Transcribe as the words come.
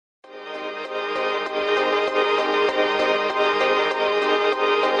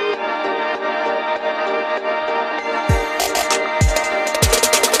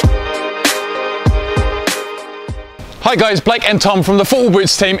Hi guys, Blake and Tom from the Football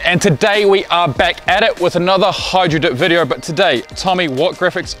Boots team, and today we are back at it with another Hydro Dip video. But today, Tommy, what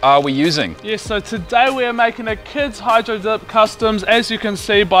graphics are we using? Yes, so today we are making a kids Hydro Dip customs. As you can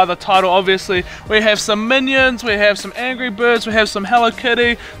see by the title, obviously, we have some Minions, we have some Angry Birds, we have some Hello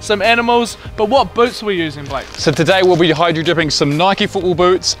Kitty, some animals. But what boots are we using, Blake? So today we'll be Hydro Dipping some Nike football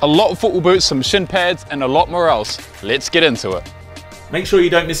boots, a lot of football boots, some shin pads, and a lot more else. Let's get into it. Make sure you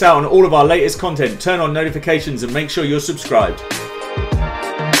don't miss out on all of our latest content. Turn on notifications and make sure you're subscribed.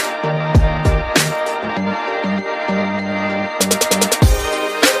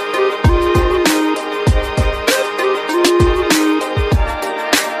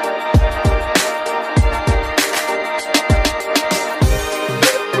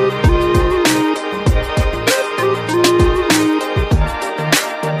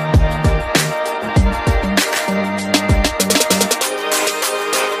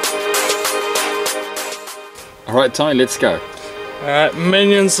 Alright Tommy, let's go. Alright,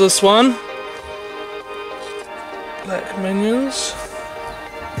 Minions this one. Black Minions.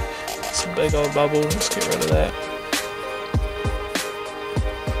 It's a big old bubble, let's get rid of that.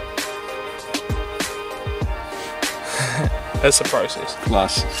 It's a process.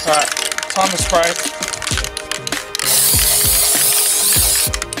 Plus. Alright, time to spray.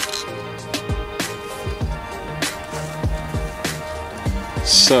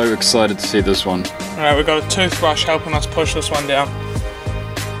 So excited to see this one. Alright, we've got a toothbrush helping us push this one down.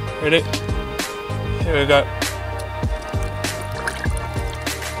 Ready? Here we go.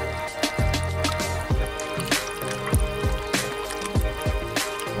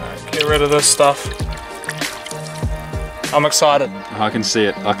 Alright, get rid of this stuff. I'm excited. I can see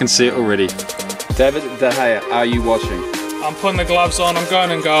it. I can see it already. David De Gea, are you watching? I'm putting the gloves on, I'm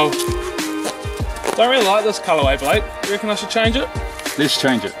going in goal. Don't really like this colourway, Blake. You reckon I should change it? Let's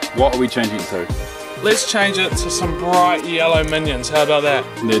change it. What are we changing it to? Let's change it to some bright yellow Minions. How about that?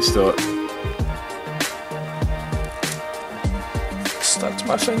 Let's do it. Stuck to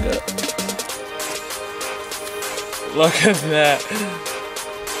my finger. Look at that.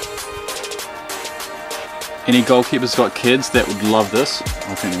 Any goalkeepers got kids that would love this?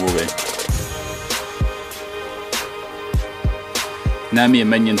 I think there will be. Name me a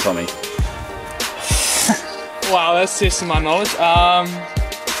Minion, Tommy. Wow, that's testing my knowledge.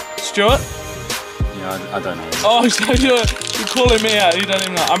 Stuart? Yeah, I don't know. Oh, so you're calling me out. You don't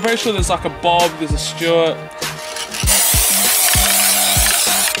even know. I'm pretty sure there's like a Bob, there's a Stuart.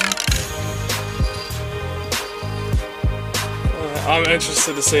 I'm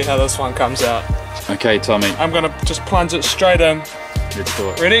interested to see how this one comes out. Okay, Tommy. I'm gonna just plunge it straight in. Let's do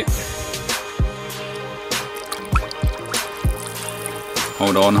it. Ready?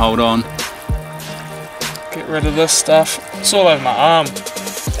 Hold on, hold on. Get rid of this stuff. It's all over my arm.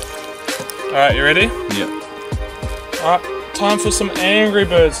 Alright, you ready? Yep. Alright, time for some Angry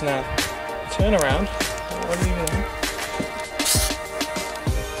Birds now. Turn around. What are you doing?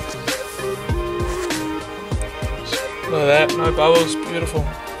 Look at that, no bubbles, beautiful.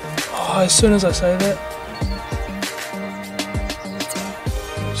 Oh, as soon as I say that.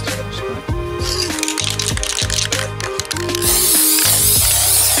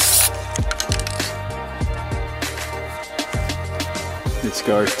 Let's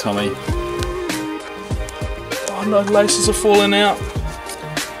go, Tommy. Oh no, laces are falling out.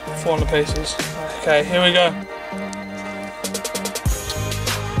 Falling to pieces. Okay, here we go.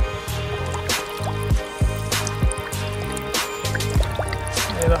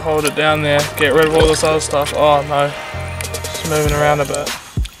 Need to hold it down there. Get rid of all this other stuff. Oh no. Just moving around a bit.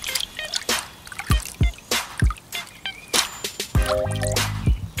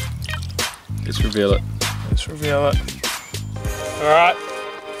 Let's reveal it. Let's reveal it. Alright.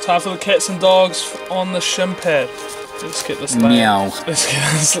 Time for the cats and dogs on the shinpad. Let's get this laid. Meow. Let's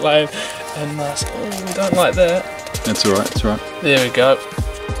get this laid and nice. Oh, we don't like that. That's alright, that's alright. There we go.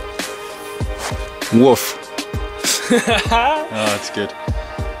 Woof. Oh, that's good.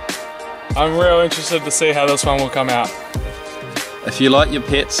 I'm real interested to see how this one will come out. If you like your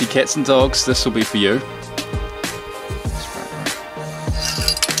pets, your cats and dogs, this will be for you.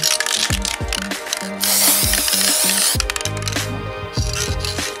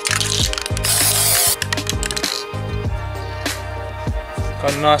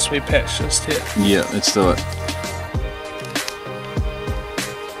 Got a nice wee patch just here. Yeah, let's do it.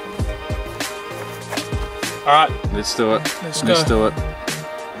 Alright, Let's do it. Let's Let's go. do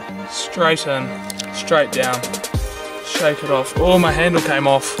it. straight in, straight down. Shake it off. Oh, my handle came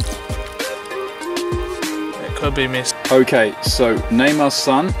off. It could be messed. Okay, so name our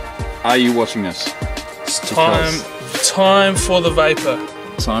son. Are you watching this? It's time for the vapor.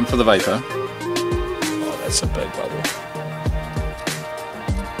 Time for the vapor. Oh, that's a big bubble.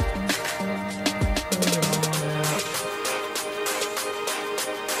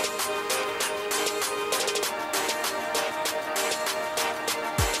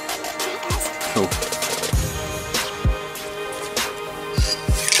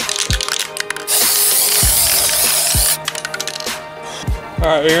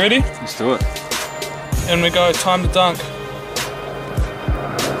 Alright, we ready? Let's do it. In we go, time to dunk.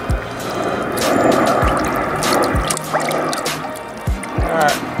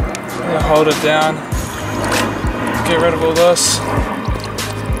 Alright, yeah, hold it down. Get rid of all this.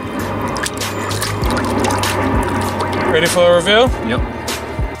 Ready for the reveal? Yep.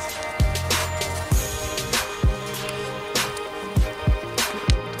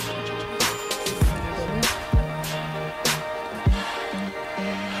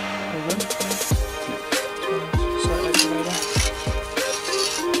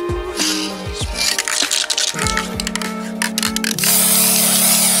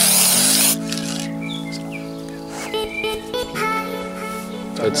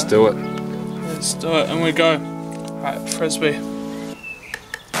 Let's do it. Let's do it, and we go. Right, frisbee.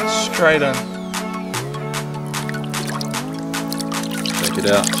 Straight in. Shake it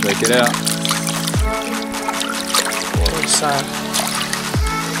out, shake it out. What are we saying?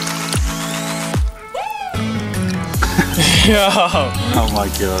 Yo! Oh my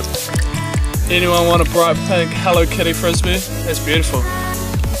god. Anyone want a bright pink Hello Kitty frisbee? That's beautiful.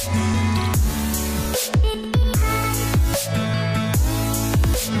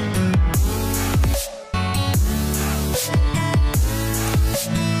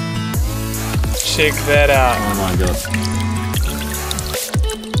 Check that out. Oh my god.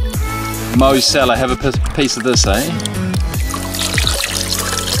 Mo Salah, have a piece of this, eh?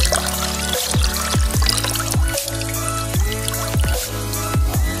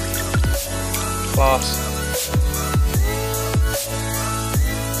 Class.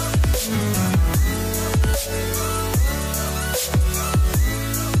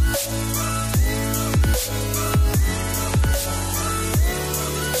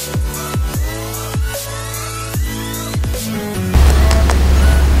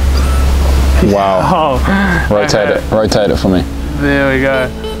 Wow. Oh, Rotate okay. it. Rotate it for me. There we go.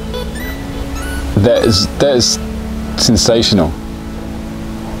 That is sensational.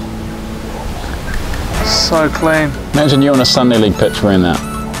 So clean. Imagine you on a Sunday League pitch wearing that.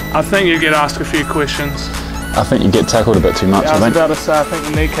 I think you get asked a few questions. I think you get tackled a bit too much. Yeah, I was I think. about to say, I think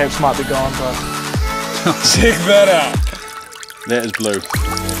the kneecaps might be gone, but check that out. That is blue.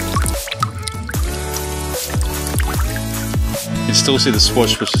 You can still see the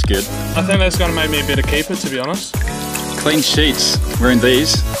swoosh, which is good. I think that's going to make me a better keeper, to be honest. Clean sheets. Wearing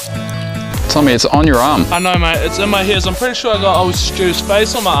these. Tommy, it's on your arm. I know, mate. It's in my hairs. I'm pretty sure I got old Stu's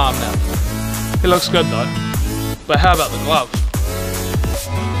face on my arm now. He looks good, though. But how about the glove?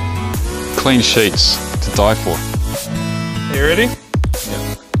 Clean sheets to die for. Are you ready?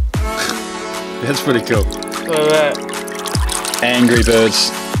 Yeah. That's pretty cool. Look at that. Angry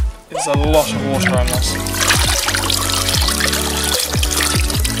Birds. There's a lot of water on this.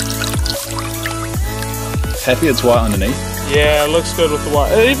 Happy it's white underneath. Yeah, it looks good with the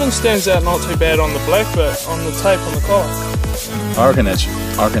white. It even stands out not too bad on the black, but on the tape on the collar. I reckon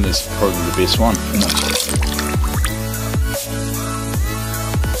it's probably the best one.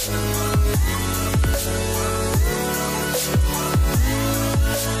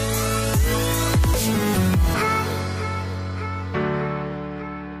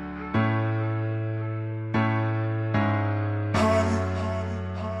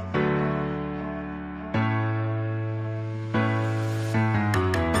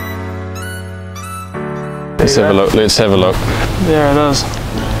 Let's have a look, let's have a look. There it is.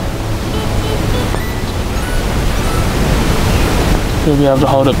 You'll be able to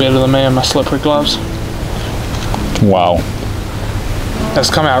hold it better than me in my slippery gloves. Wow. That's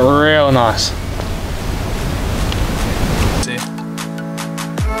come out real nice. See?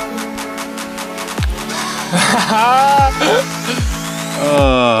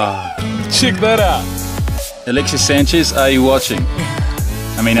 Check that out. Alexis Sanchez, are you watching?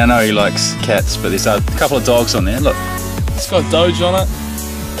 I mean, I know he likes cats, but there's a couple of dogs on there. Look. It's got Doge on it.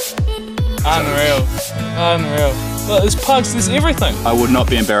 Unreal. Unreal. Look, there's pugs, there's everything. I would not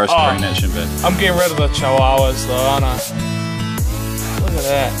be embarrassed wearing that shinpad. I'm getting rid of the chihuahuas though, aren't I? Look at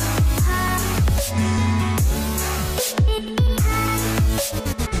that.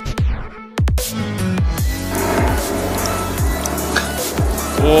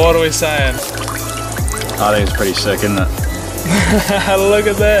 What are we saying? I think it's pretty sick, isn't it? Look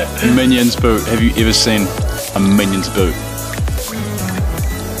at that. Minions boot. Have you ever seen a Minions boot?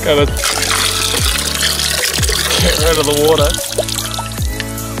 Gotta get rid of the water.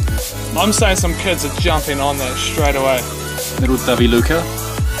 I'm saying some kids are jumping on that straight away. Little Davi Luca.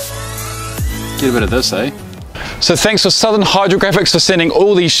 Get a bit of this, eh? So thanks for Southern Hydrographics for sending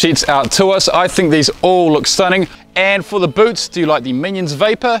all these sheets out to us. I think these all look stunning. And for the boots, do you like the Minions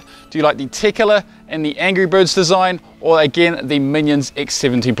Vapor? Do you like the Tequila and the Angry Birds design? Or again, the Minions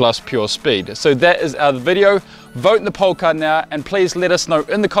X70 Plus Pure Speed? So that is our video. Vote in the poll card now, and please let us know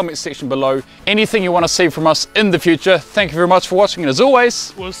in the comments section below anything you want to see from us in the future. Thank you very much for watching, and as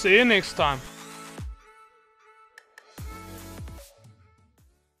always, we'll see you next time.